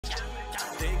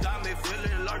got me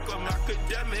feeling like I'm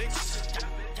Akademiks.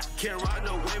 Can't ride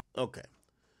no wave. Okay.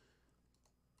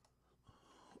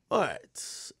 All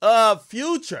right.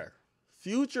 Future,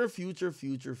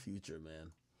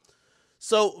 man.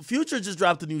 So Future just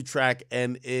dropped a new track,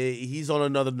 and he's on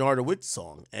another Nardo Wick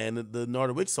song, and the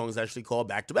Nardo Wick song is actually called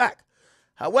Back to Back.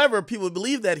 However, people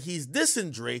believe that he's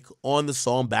dissing Drake on the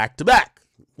song Back to Back.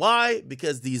 Why?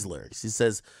 Because these lyrics. He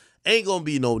says, ain't gonna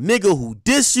be no nigga who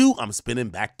diss you, I'm spinning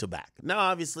back to back. Now,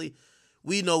 obviously,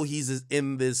 we know he's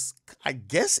in this, I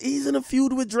guess he's in a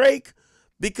feud with Drake,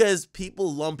 because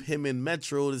people lump him in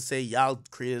Metro to say, y'all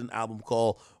created an album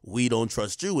called We Don't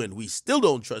Trust You, and we still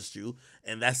don't trust you,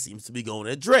 and that seems to be going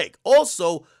at Drake.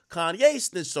 Also, Kanye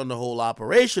snitched on the whole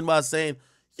operation by saying,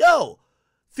 yo,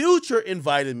 Future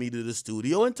invited me to the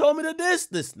studio and told me to diss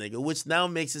this nigga, which now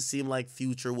makes it seem like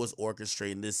Future was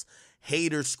orchestrating this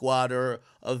Hater Squad or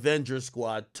Avenger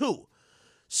Squad too.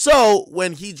 So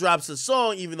when he drops a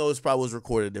song, even though this probably was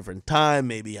recorded at a different time,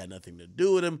 maybe it had nothing to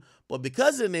do with him, but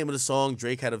because of the name of the song,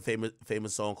 Drake had a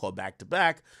famous song called Back to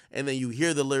Back, and then you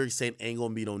hear the lyrics saying, ain't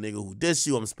gonna be no nigga who diss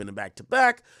you, I'm spinning back to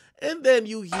back, and then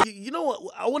you know what,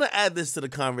 I want to add this to the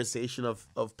conversation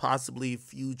of possibly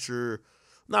Future,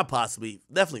 not possibly,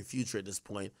 definitely Future at this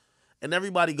point, and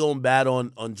everybody going bad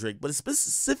on Drake, but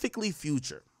specifically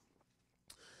Future.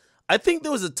 I think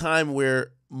there was a time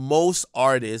where most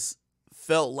artists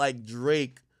felt like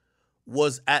Drake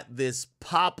was at this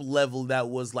pop level that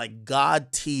was like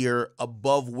God tier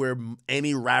above where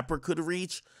any rapper could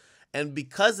reach. And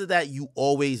because of that, you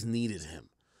always needed him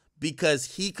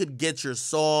because he could get your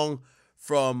song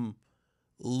from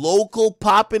local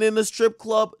popping in the strip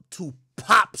club to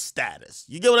pop status.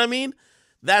 You get what I mean?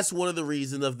 That's one of the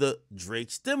reasons of the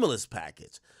Drake stimulus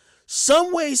package.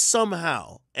 Some way,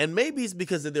 somehow, and maybe it's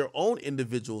because of their own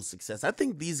individual success, I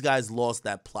think these guys lost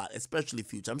that plot, especially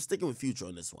Future. I'm sticking with Future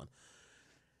on this one.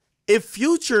 If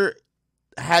Future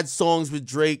had songs with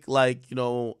Drake like,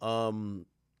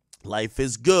 Life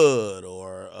is Good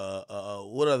or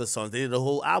what other songs? They did a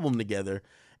whole album together,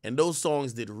 and those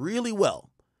songs did really well.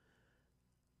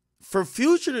 For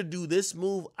Future to do this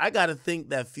move, I got to think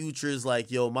that Future is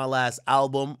like, yo, my last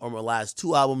album or my last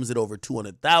two albums did over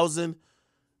 200,000.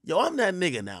 Yo, I'm that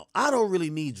nigga now. I don't really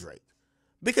need Drake.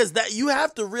 Because that you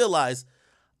have to realize,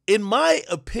 in my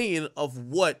opinion of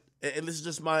what, and this is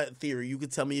just my theory, you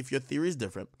can tell me if your theory is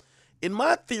different. In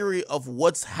my theory of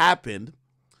what's happened,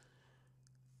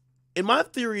 the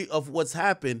majority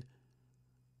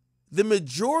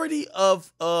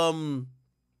of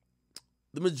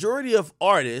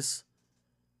artists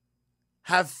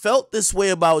have felt this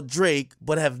way about Drake,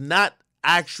 but have not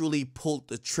actually pulled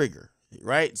the trigger.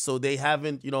 Right? So they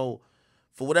haven't,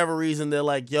 for whatever reason, they're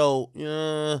like, yo, we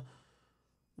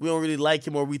don't really like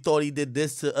him, or we thought he did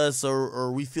this to us,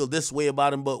 or we feel this way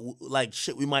about him, but like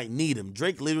shit, we might need him.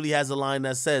 Drake literally has a line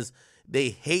that says,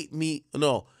 they need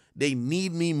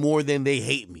me more than they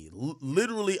hate me.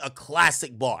 Literally a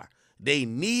classic bar. They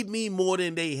need me more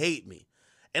than they hate me.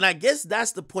 And I guess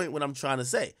that's the point what I'm trying to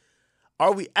say.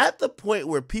 Are we at the point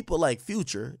where people like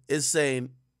Future is saying,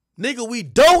 nigga, we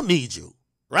don't need you?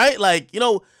 Right? Like,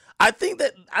 I think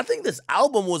this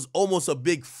album was almost a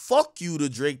big fuck you to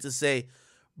Drake to say,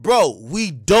 bro,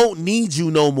 we don't need you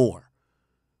no more.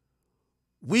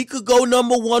 We could go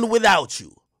number one without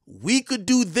you. We could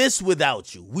do this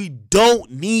without you. We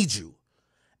don't need you.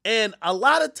 And a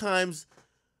lot of times,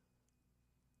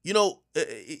 they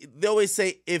always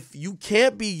say, if you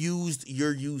can't be used,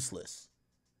 you're useless.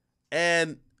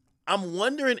 And I'm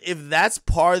wondering if that's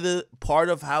part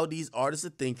of how these artists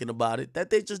are thinking about it, that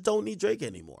they just don't need Drake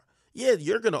anymore. Yeah,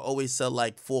 you're going to always sell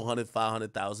like 400,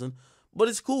 500,000, but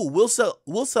it's cool. We'll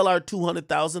sell our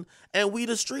 200,000 and we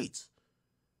the streets.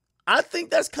 I think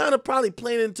that's kind of probably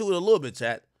playing into it a little bit,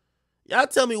 chat. Y'all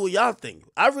tell me what y'all think.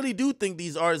 I really do think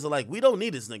these artists are like, we don't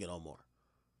need this nigga no more.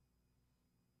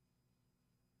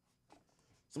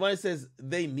 Somebody says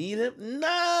they need him. Nah,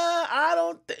 I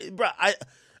don't think, bro.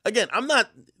 Again,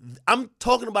 I'm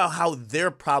talking about how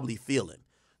they're probably feeling.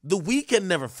 The Weeknd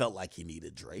never felt like he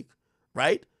needed Drake,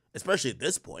 right? Especially at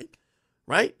this point,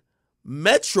 right?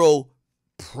 Metro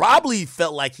probably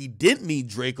felt like he didn't need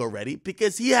Drake already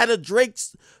because he had a Drake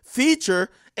feature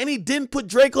and he didn't put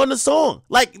Drake on the song.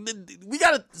 Like, we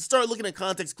got to start looking at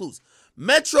context clues.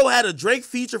 Metro had a Drake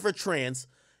feature for Trans.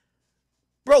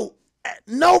 Bro,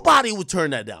 nobody would turn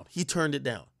that down. He turned it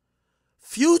down.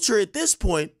 Future at this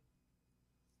point,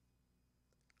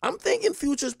 I'm thinking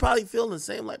Future's probably feeling the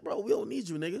same. Like, bro, we don't need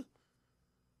you, nigga.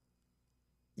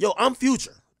 Yo, I'm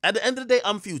Future. At the end of the day,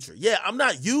 I'm Future. Yeah, I'm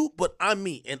not you, but I'm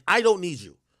me, and I don't need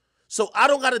you. So I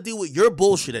don't got to deal with your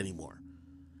bullshit anymore.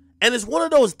 And it's one of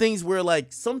those things where,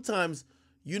 like, sometimes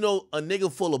you know a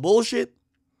nigga full of bullshit,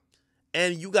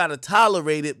 and you gotta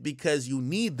tolerate it because you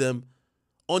need them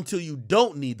until you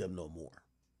don't need them no more.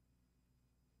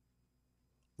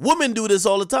 Women do this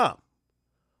all the time.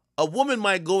 A woman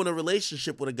might go in a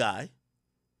relationship with a guy,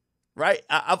 right?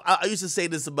 I used to say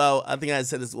this about, I think I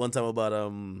said this one time about,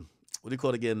 what do you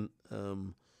call it again?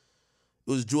 It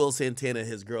was Joel Santana and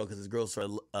his girl, because his girl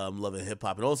started loving hip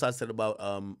hop. And also I said about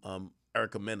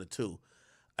Erica Mena too.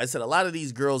 I said a lot of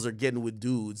these girls are getting with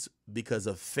dudes because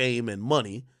of fame and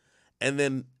money, and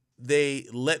then they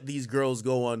let these girls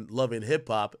go on loving hip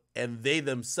hop, and they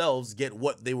themselves get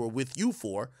what they were with you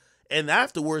for, and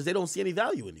afterwards they don't see any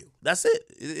value in you. That's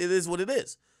it. It is what it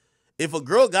is. If a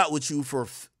girl got with you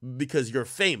because you're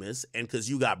famous and because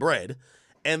you got bread,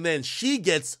 and then she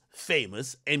gets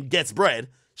famous and gets bread,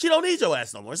 she don't need your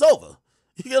ass no more. It's over.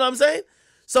 You get what I'm saying?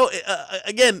 So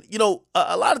again, you know,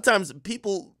 a lot of times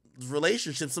people's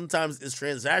relationships sometimes is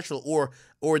transactional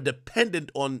or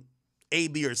dependent on A,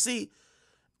 B, or C.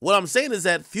 What I'm saying is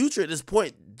that Future at this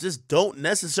point just don't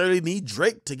necessarily need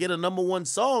Drake to get a #1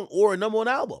 song or a #1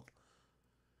 album.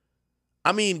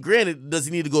 I mean, granted, does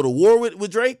he need to go to war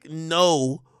with Drake?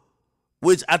 No.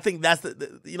 Which I think that's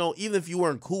you know, even if you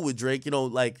weren't cool with Drake, you know,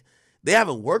 like, they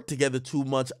haven't worked together too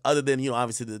much other than, you know,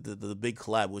 obviously the big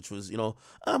collab, which was, you know,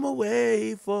 I'm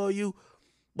away for you.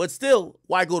 But still,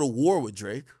 why go to war with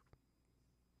Drake?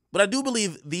 But I do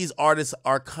believe these artists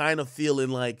are kind of feeling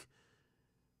like,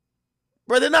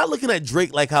 bro, they're not looking at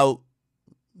Drake like how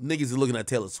niggas are looking at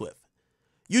Taylor Swift.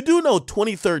 You do know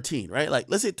 2013, right? Like,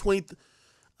 let's say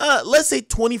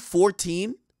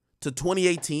 2014 to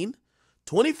 2018,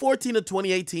 2014 to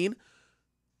 2018,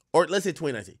 or let's say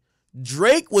 2019.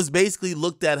 Drake was basically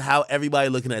looked at how everybody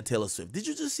looking at Taylor Swift. Did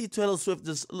you just see Taylor Swift?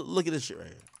 Just look at this shit right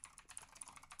here.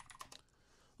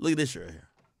 Look at this shit right here.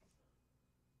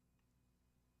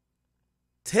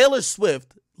 Taylor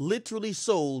Swift literally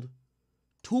sold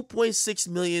 2.6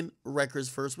 million records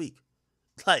first week.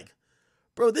 Like,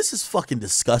 bro, this is fucking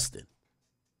disgusting.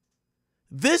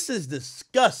 This is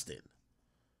disgusting.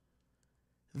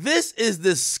 This is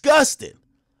disgusting.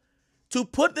 To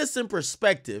put this in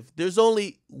perspective, there's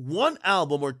only one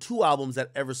album or two albums that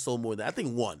ever sold more than, I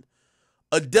think one.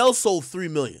 Adele sold 3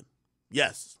 million.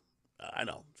 Yes, I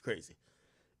know, it's crazy.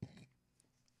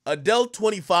 Adele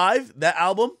 25, that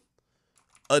album.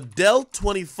 Adele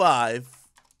 25,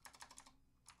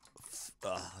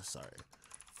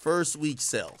 first week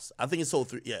sales. I think it sold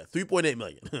 3.8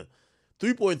 million.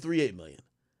 3.38 million.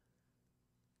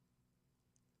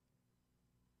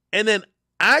 And then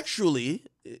actually,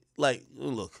 like,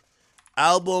 look,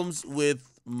 albums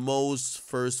with most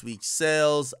first week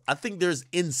sales. I think there's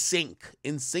NSYNC.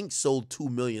 NSYNC sold 2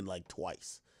 million like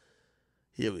twice.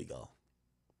 Here we go.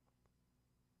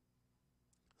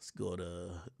 Let's go to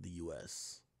the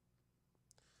US.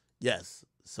 Yes.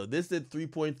 So this did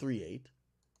 3.38.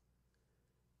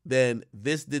 Then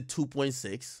this did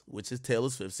 2.6, which is Taylor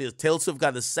Swift. See, Taylor Swift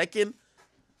got the second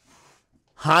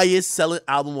highest selling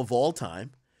album of all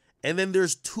time. And then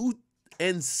there's two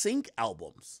NSYNC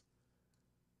albums,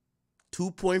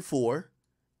 2.4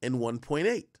 and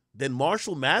 1.8. Then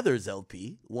Marshall Mathers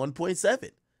LP,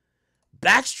 1.7.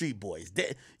 Backstreet Boys.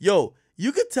 Yo,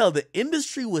 you could tell the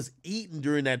industry was eating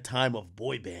during that time of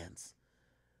boy bands.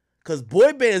 Because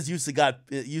boy bands used to get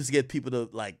people to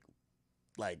like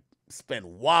spend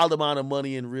wild amount of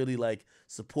money and really like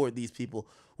support these people.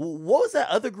 What was that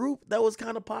other group that was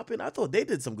kind of popping? I thought they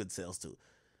did some good sales too.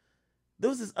 There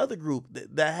was this other group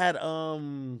that had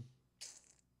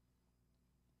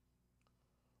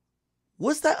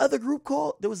what's that other group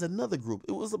called? There was another group.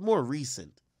 It was more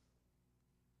recent.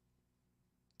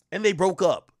 And they broke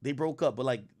up. But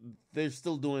like they're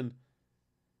still doing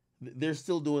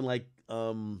like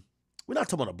we're not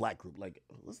talking about a black group. Like,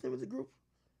 what's the name of the group?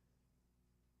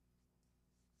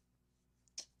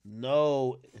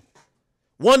 No.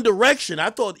 One Direction.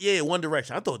 One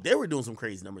Direction. I thought they were doing some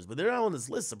crazy numbers, but they're not on this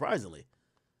list, surprisingly.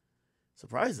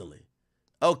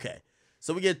 Okay.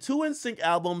 So we get two NSYNC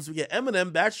albums. We get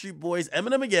Eminem, Backstreet Boys,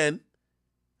 Eminem again.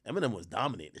 Eminem was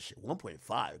dominating this shit.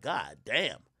 1.5. God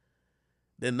damn.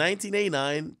 Then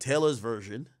 1989, Taylor's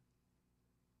version.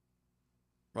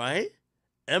 Right?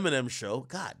 Eminem show.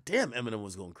 God damn, Eminem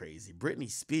was going crazy. Britney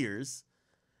Spears.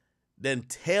 Then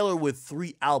Taylor with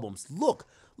 3 albums. Look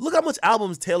how much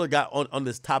albums Taylor got on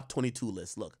this top 22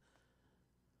 list. Look.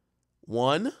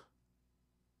 1,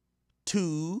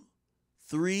 2,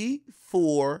 3,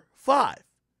 4, 5.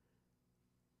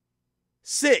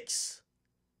 6,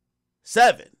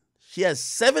 7. She has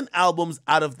 7 albums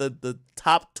out of the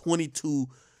top 22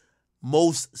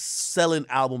 most selling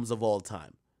albums of all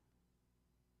time.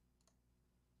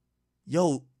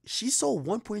 Yo, She sold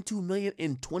 1.2 million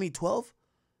in 2012?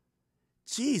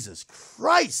 Jesus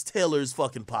Christ, Taylor is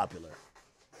fucking popular.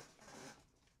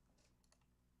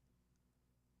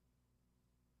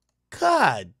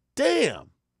 God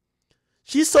damn.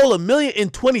 She sold 1 million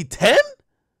in 2010?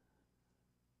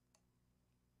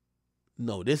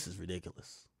 No, this is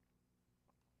ridiculous.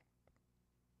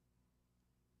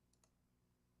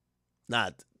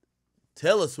 Not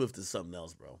Taylor Swift is something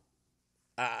else, bro.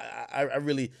 I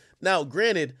really now.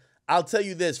 Granted, I'll tell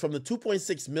you this: from the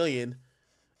 2.6 million,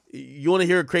 you want to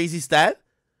hear a crazy stat?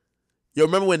 You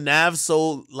remember when Nav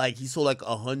sold he sold like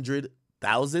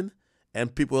 100,000,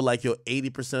 and people were like, "Yo,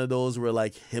 80% of those were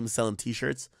like him selling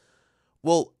T-shirts."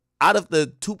 Well, out of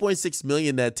the 2.6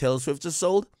 million that Taylor Swift just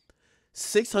sold,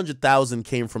 600,000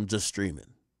 came from just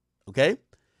streaming. Okay,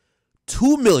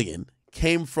 2 million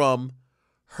came from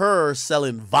her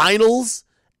selling vinyls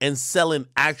and selling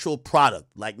actual product.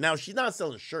 Like now she's not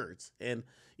selling shirts and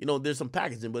there's some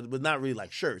packaging, but not really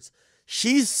like shirts.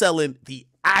 She's selling the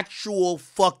actual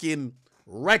fucking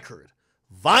record.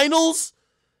 Vinyls,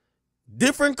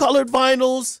 different colored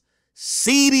vinyls,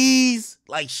 CDs.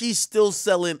 Like she's still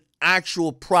selling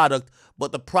actual product,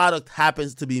 but the product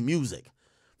happens to be music.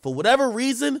 For whatever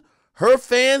reason, her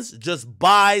fans just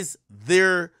buys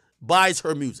her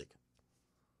music.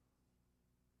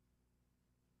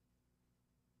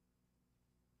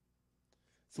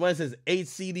 Somebody says 8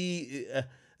 CD.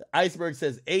 Iceberg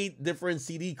says 8 different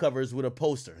CD covers with a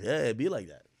poster. Yeah, it'd be like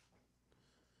that.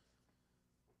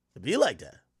 It'd be like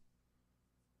that.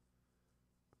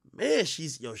 Man, she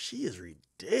is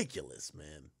ridiculous,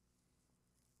 man.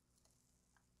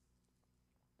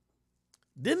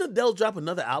 Didn't Adele drop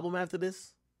another album after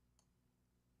this?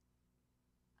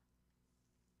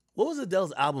 What was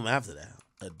Adele's album after that?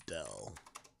 Adele.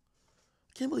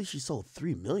 I can't believe she sold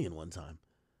 3 million one time.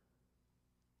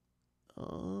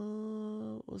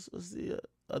 What's the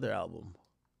other album?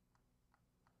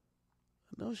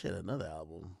 I know she had another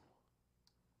album.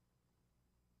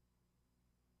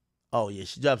 Oh, yeah,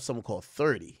 she dropped something called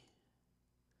 30.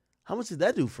 How much did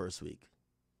that do first week?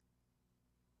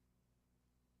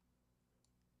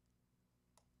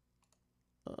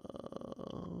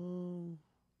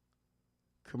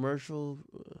 Commercial.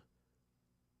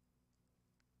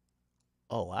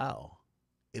 Oh, wow.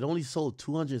 It only sold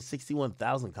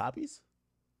 261,000 copies?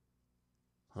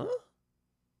 Huh?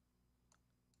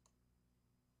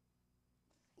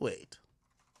 Wait.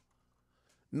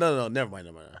 No, never mind.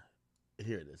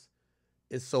 Here it is.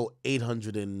 It sold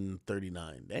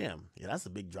 839. Damn. Yeah, that's a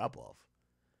big drop off.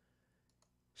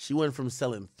 She went from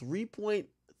selling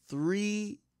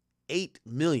 3.38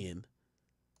 million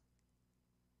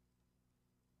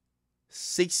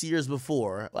 6 years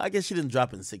before. Well, I guess she didn't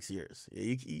drop in 6 years.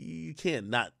 You can't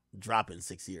not drop in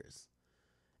 6 years.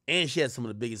 And she had some of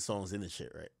the biggest songs in the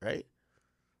shit, right?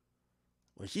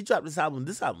 When she dropped this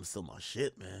album's still my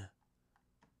shit, man.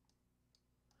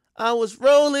 I was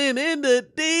rolling in the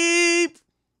deep.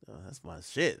 Oh, that's my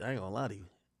shit. I ain't gonna lie to you.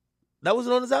 That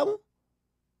wasn't on this album?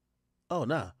 Oh,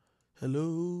 nah.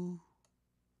 Hello.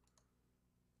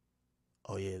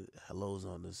 Oh, yeah. Hello's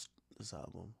on this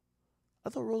album. I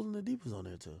thought Rolling in the Deep was on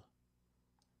there, too.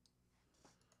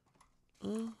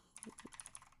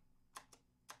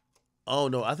 Oh,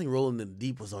 no. I think Rolling in the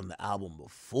Deep was on the album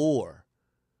before.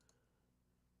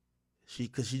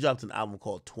 Because she dropped an album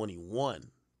called 21,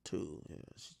 too. Yeah,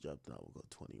 she dropped an album called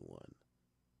 21.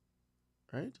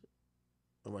 Right?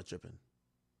 Or am I tripping?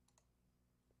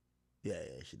 Yeah,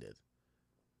 she did.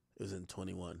 It was in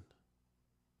 21.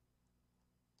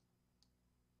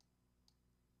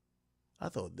 I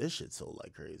thought this shit sold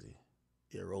like crazy.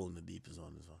 Yeah, Rolling the Deep is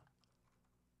on this one.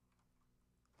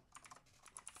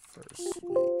 First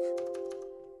week.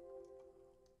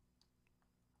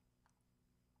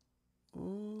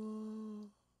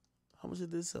 How much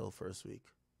did this sell first week?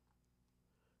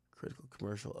 Critical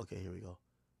commercial. Okay, here we go.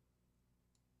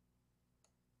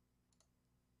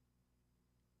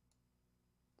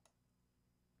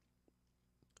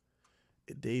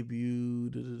 It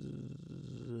debuted.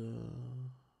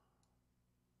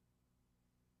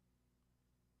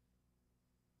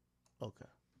 Okay.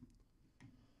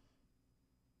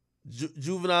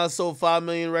 Juvenile sold 5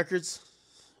 million records.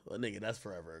 Well, nigga, that's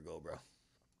forever ago, bro.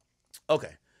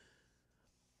 Okay.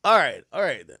 All right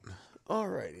then.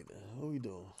 Alrighty then. What we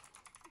doing?